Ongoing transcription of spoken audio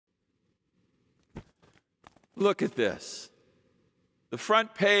Look at this. The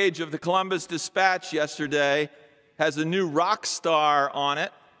front page of the Columbus Dispatch yesterday has a new rock star on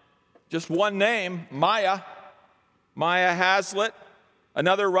it. Just one name, Maya. Maya Hazlitt.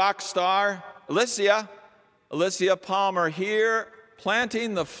 Another rock star, Alicia Palmer, here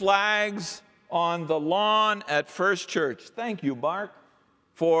planting the flags on the lawn at First Church. Thank you, Mark,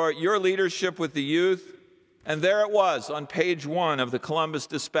 for your leadership with the youth. And there it was on page 1 of the Columbus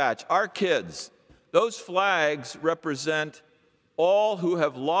Dispatch. Our kids, those flags represent all who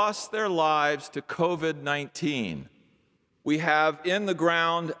have lost their lives to COVID-19. We have in the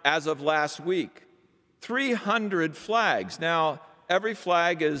ground, as of last week, 300 flags. Now, every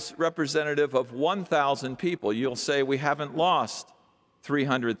flag is representative of 1,000 people. You'll say we haven't lost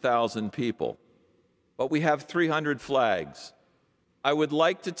 300,000 people, but we have 300 flags. I would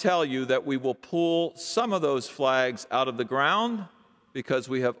like to tell you that we will pull some of those flags out of the ground because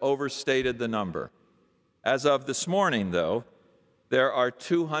we have overstated the number. As of this morning, though, there are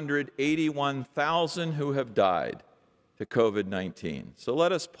 281,000 who have died to COVID-19. So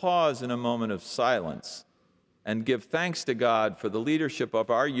let us pause in a moment of silence and give thanks to God for the leadership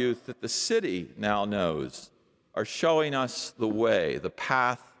of our youth that the city now knows are showing us the way, the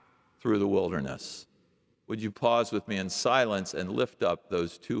path through the wilderness. Would you pause with me in silence and lift up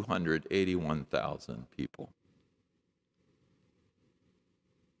those 281,000 people?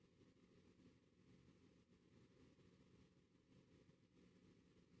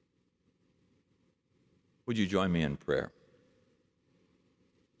 Would you join me in prayer?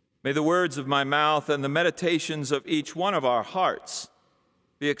 May the words of my mouth and the meditations of each one of our hearts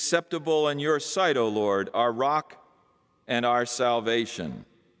be acceptable in your sight, O Lord, our rock and our salvation.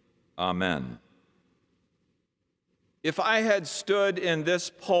 Amen. If I had stood in this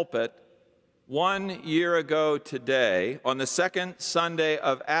pulpit 1 year ago today, on the second Sunday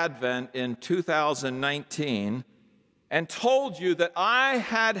of Advent in 2019, and told you that I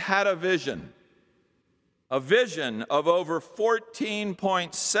had had a vision of over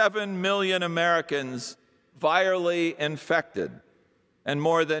 14.7 million Americans virally infected and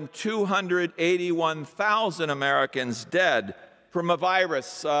more than 281,000 Americans dead from a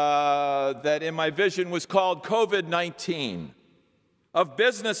virus that in my vision was called COVID-19, of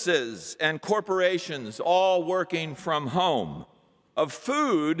businesses and corporations all working from home, of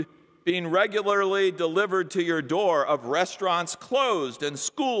food being regularly delivered to your door, of restaurants closed, and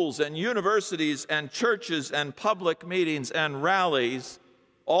schools and universities and churches and public meetings and rallies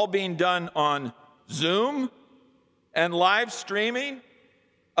all being done on Zoom and live streaming,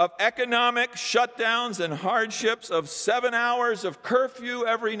 of economic shutdowns and hardships, of 7 hours of curfew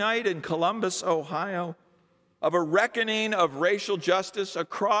every night in Columbus, Ohio, of a reckoning of racial justice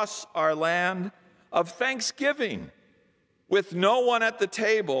across our land, of Thanksgiving with no one at the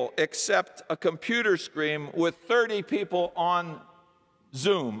table except a computer screen with 30 people on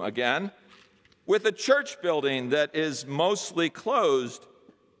Zoom again, with a church building that is mostly closed,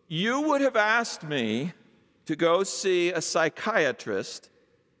 you would have asked me to go see a psychiatrist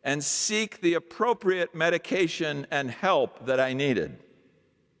and seek the appropriate medication and help that I needed.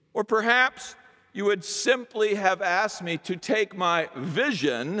 Or perhaps you would simply have asked me to take my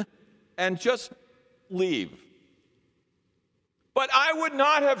vision and just leave. But I would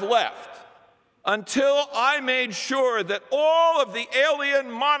not have left until I made sure that all of the alien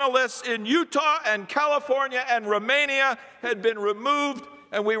monoliths in Utah and California and Romania had been removed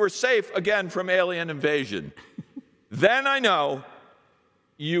and we were safe again from alien invasion. Then I know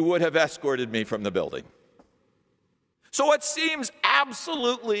you would have escorted me from the building. So what seems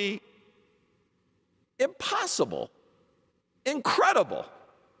absolutely impossible, incredible,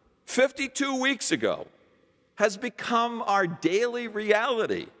 52 weeks ago, has become our daily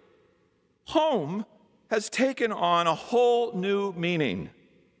reality. Home has taken on a whole new meaning.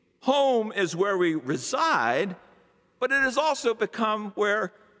 Home is where we reside, but it has also become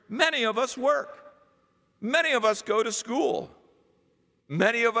where many of us work. Many of us go to school.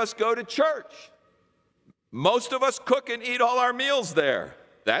 Many of us go to church. Most of us cook and eat all our meals there.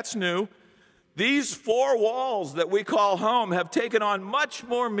 That's new. These four walls that we call home have taken on much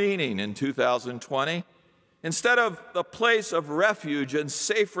more meaning in 2020. Instead of the place of refuge and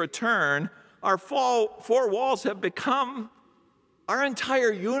safe return, our four walls have become our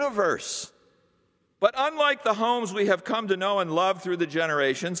entire universe. But unlike the homes we have come to know and love through the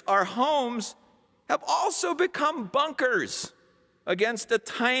generations, our homes have also become bunkers against a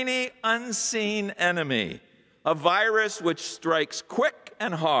tiny, unseen enemy, a virus which strikes quick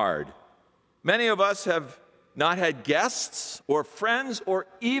and hard. Many of us have not had guests or friends or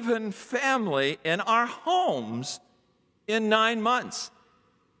even family in our homes in 9 months.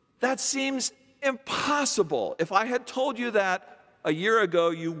 That seems Impossible. If I had told you that a year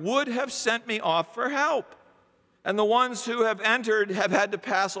ago, you would have sent me off for help. And the ones who have entered have had to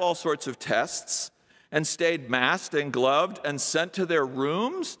pass all sorts of tests and stayed masked and gloved and sent to their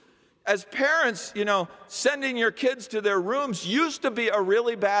rooms. As parents, sending your kids to their rooms used to be a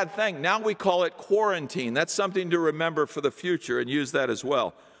really bad thing. Now we call it quarantine. That's something to remember for the future and use that as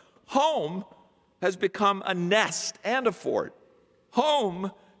well. Home has become a nest and a fort.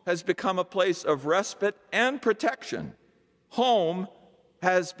 Home has become a place of respite and protection. Home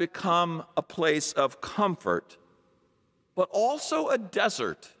has become a place of comfort, but also a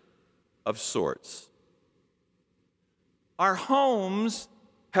desert of sorts. Our homes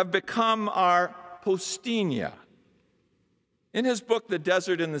have become our postinha. In his book, The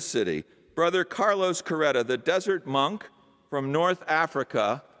Desert in the City, Brother Carlos Carreta, the desert monk from North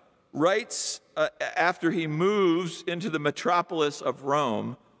Africa, writes after he moves into the metropolis of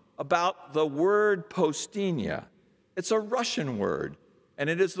Rome about the word postinha. It's a Russian word, and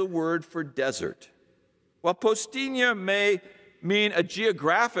it is the word for desert. While postinha may mean a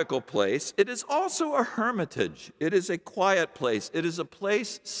geographical place, it is also a hermitage. It is a quiet place. It is a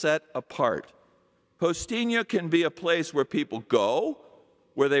place set apart. Postinha can be a place where people go,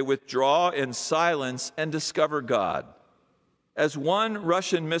 where they withdraw in silence and discover God. As one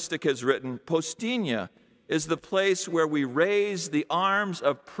Russian mystic has written, postinha is the place where we raise the arms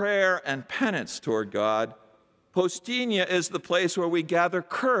of prayer and penance toward God. Postinha is the place where we gather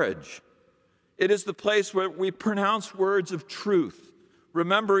courage. It is the place where we pronounce words of truth,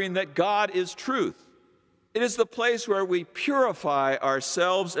 remembering that God is truth. It is the place where we purify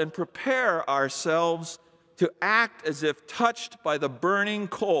ourselves and prepare ourselves to act as if touched by the burning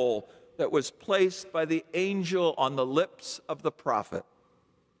coal that was placed by the angel on the lips of the prophet.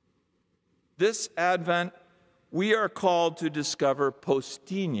 This Advent, we are called to discover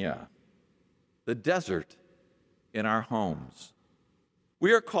postinha, the desert in our homes.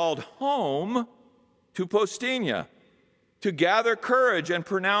 We are called home to postinha, to gather courage and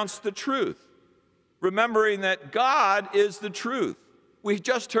pronounce the truth, remembering that God is the truth. We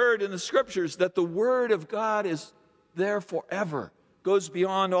just heard in the scriptures that the word of God is there forever, goes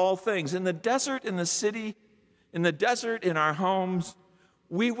beyond all things. In the desert, in the city, in the desert, in our homes,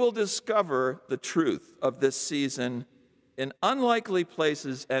 we will discover the truth of this season in unlikely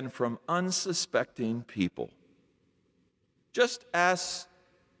places and from unsuspecting people. Just ask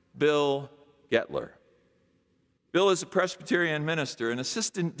Bill Gettler. Bill is a Presbyterian minister and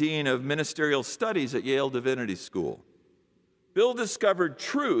assistant dean of ministerial studies at Yale Divinity School. Bill discovered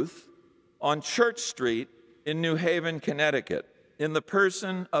truth on Church Street in New Haven, Connecticut, in the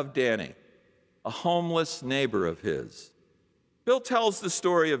person of Danny, a homeless neighbor of his. Bill tells the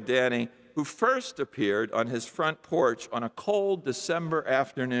story of Danny, who first appeared on his front porch on a cold December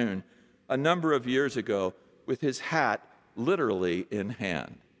afternoon a number of years ago with his hat literally in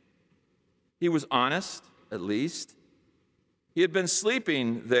hand. He was honest, at least. He had been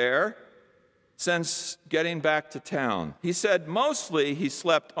sleeping there since getting back to town. He said mostly he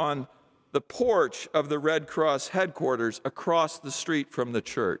slept on the porch of the Red Cross headquarters across the street from the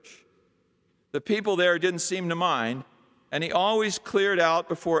church. The people there didn't seem to mind, and he always cleared out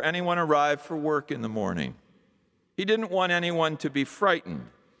before anyone arrived for work in the morning. He didn't want anyone to be frightened.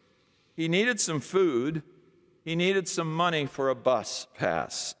 He needed some food. He needed some money for a bus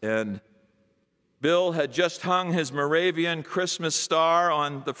pass, and Bill had just hung his Moravian Christmas star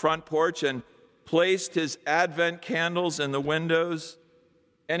on the front porch and placed his Advent candles in the windows.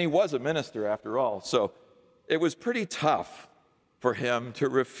 And he was a minister after all, so it was pretty tough for him to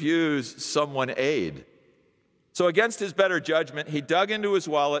refuse someone aid. So against his better judgment, he dug into his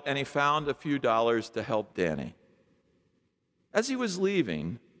wallet and he found a few dollars to help Danny. As he was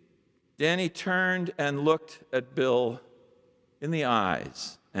leaving, Danny turned and looked at Bill in the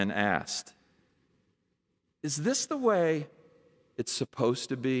eyes and asked, "Is this the way it's supposed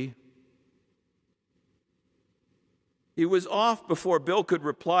to be?" He was off before Bill could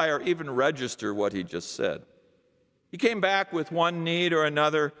reply or even register what he just said. He came back with one need or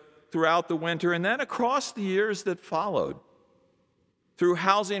another throughout the winter and then across the years that followed. Through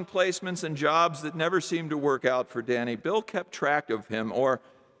housing placements and jobs that never seemed to work out for Danny, Bill kept track of him, or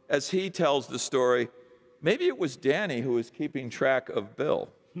as he tells the story, maybe it was Danny who was keeping track of Bill.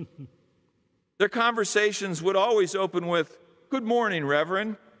 Their conversations would always open with, "Good morning,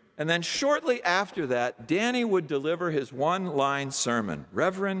 Reverend." And then shortly after that, Danny would deliver his one-line sermon.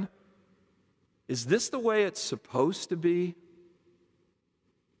 "Reverend, is this the way it's supposed to be?"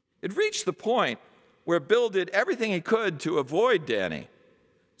 It reached the point where Bill did everything he could to avoid Danny.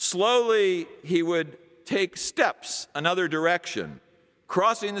 Slowly, he would take steps another direction,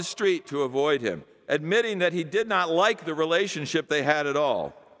 crossing the street to avoid him, admitting that he did not like the relationship they had at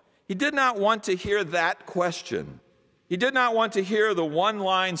all. He did not want to hear that question. He did not want to hear the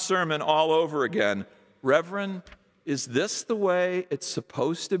one-line sermon all over again. Reverend, is this the way it's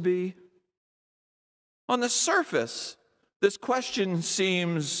supposed to be? On the surface, this question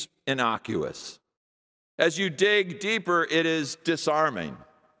seems innocuous. As you dig deeper, it is disarming.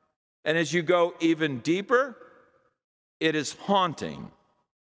 And as you go even deeper, it is haunting.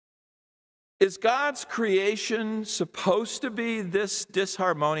 Is God's creation supposed to be this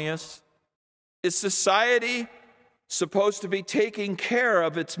disharmonious? Is society supposed to be taking care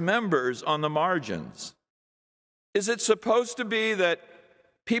of its members on the margins? Is it supposed to be that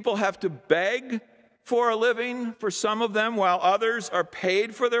people have to beg for a living for some of them while others are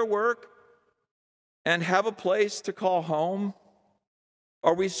paid for their work and have a place to call home?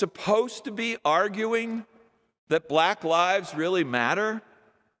 Are we supposed to be arguing that black lives really matter?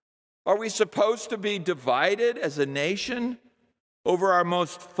 Are we supposed to be divided as a nation over our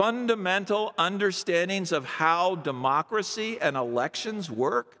most fundamental understandings of how democracy and elections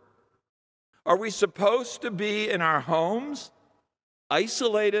work? Are we supposed to be in our homes,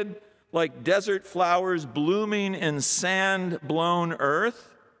 isolated like desert flowers blooming in sand-blown earth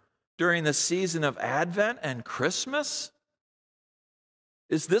during the season of Advent and Christmas?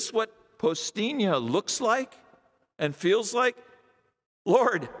 Is this what Postinia looks like and feels like?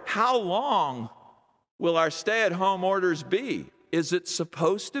 Lord, how long will our stay-at-home orders be? Is it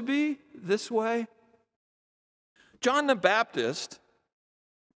supposed to be this way? John the Baptist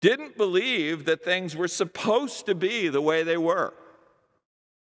didn't believe that things were supposed to be the way they were.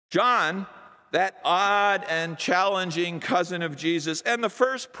 John, that odd and challenging cousin of Jesus and the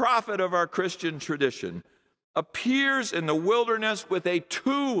first prophet of our Christian tradition, appears in the wilderness with a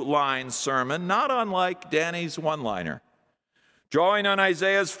two-line sermon, not unlike Danny's one-liner. Drawing on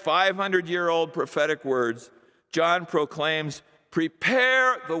Isaiah's 500-year-old prophetic words, John proclaims,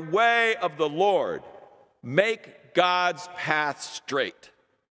 "Prepare the way of the Lord, make God's path straight."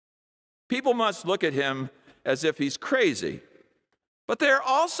 People must look at him as if he's crazy, but they're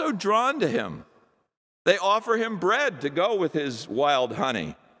also drawn to him. They offer him bread to go with his wild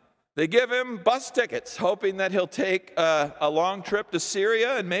honey. They give him bus tickets, hoping that he'll take a long trip to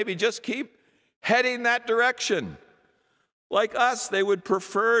Syria and maybe just keep heading that direction. Like us, they would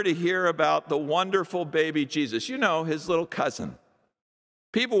prefer to hear about the wonderful baby Jesus, you know, his little cousin.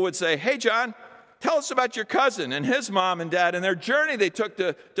 People would say, "Hey, John, tell us about your cousin and his mom and dad and their journey they took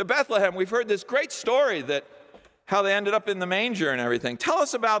to Bethlehem. We've heard this great story that how they ended up in the manger and everything. Tell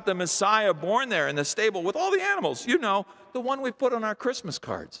us about the Messiah born there in the stable with all the animals, you know, the one we put on our Christmas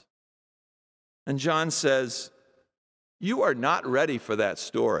cards." And John says, "You are not ready for that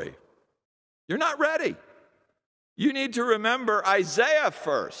story. You're not ready. You need to remember Isaiah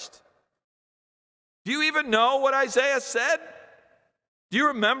first." Do you even know what Isaiah said? Do you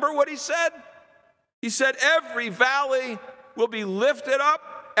remember what he said? He said, "Every valley will be lifted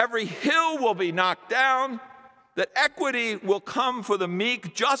up, every hill will be knocked down, that equity will come for the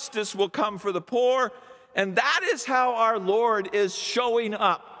meek, justice will come for the poor." And that is how our Lord is showing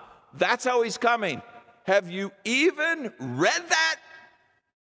up. That's how he's coming. Have you even read that?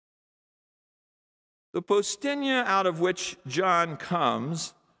 The Postinia out of which John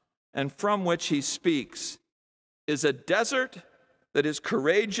comes and from which he speaks is a desert that is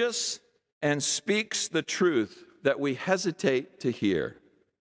courageous and speaks the truth that we hesitate to hear.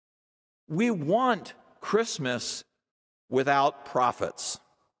 We want Christmas without prophets.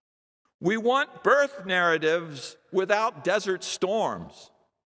 We want birth narratives without desert storms.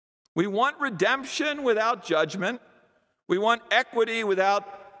 We want redemption without judgment. We want equity without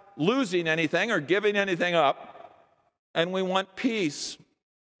losing anything or giving anything up. And we want peace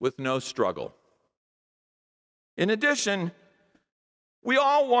with no struggle. In addition, we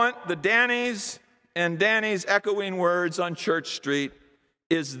all want the Danny's and Danny's echoing words on Church Street,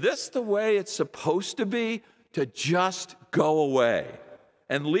 "Is this the way it's supposed to be?" to just go away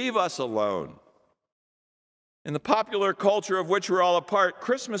and leave us alone. In the popular culture of which we're all a part,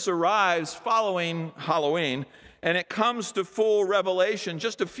 Christmas arrives following Halloween, and it comes to full revelation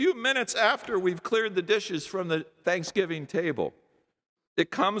just a few minutes after we've cleared the dishes from the Thanksgiving table.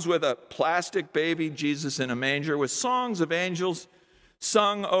 It comes with a plastic baby Jesus in a manger with songs of angels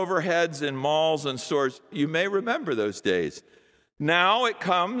sung overheads in malls and stores. You may remember those days. Now it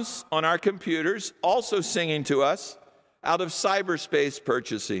comes on our computers, also singing to us out of cyberspace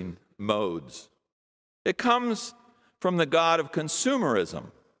purchasing modes. It comes from the God of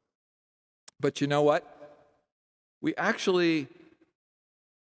consumerism. But you know what? We actually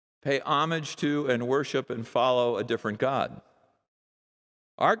pay homage to and worship and follow a different God.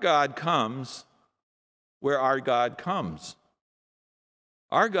 Our God comes where our God comes.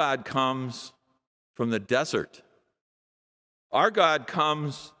 Our God comes from the desert. Our God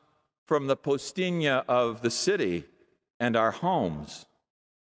comes from the postinha of the city and our homes.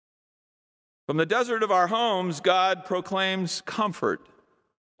 From the desert of our homes, God proclaims comfort.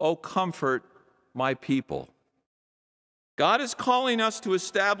 Oh, comfort my people. God is calling us to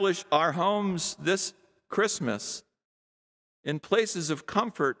establish our homes this Christmas in places of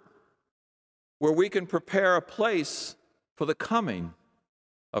comfort where we can prepare a place for the coming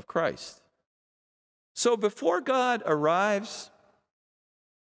of Christ. So before God arrives,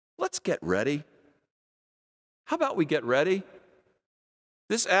 let's get ready. How about we get ready?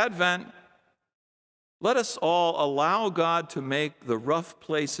 This Advent, let us all allow God to make the rough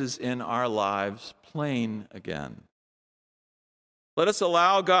places in our lives plain again. Let us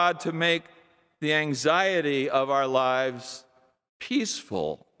allow God to make the anxiety of our lives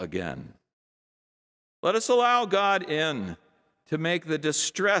peaceful again. Let us allow God in to make the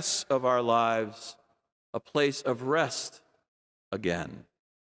distress of our lives a place of rest again.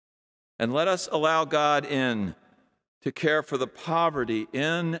 And let us allow God in to care for the poverty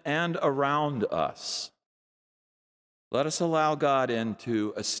in and around us. Let us allow God in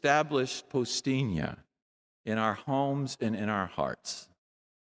to establish postinha in our homes and in our hearts.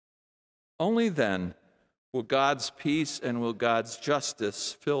 Only then will God's peace and will God's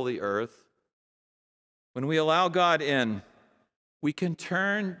justice fill the earth. When we allow God in, we can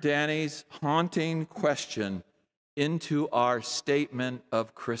turn Danny's haunting question into our statement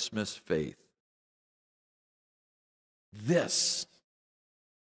of Christmas faith. This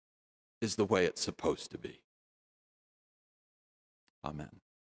is the way it's supposed to be. Amen.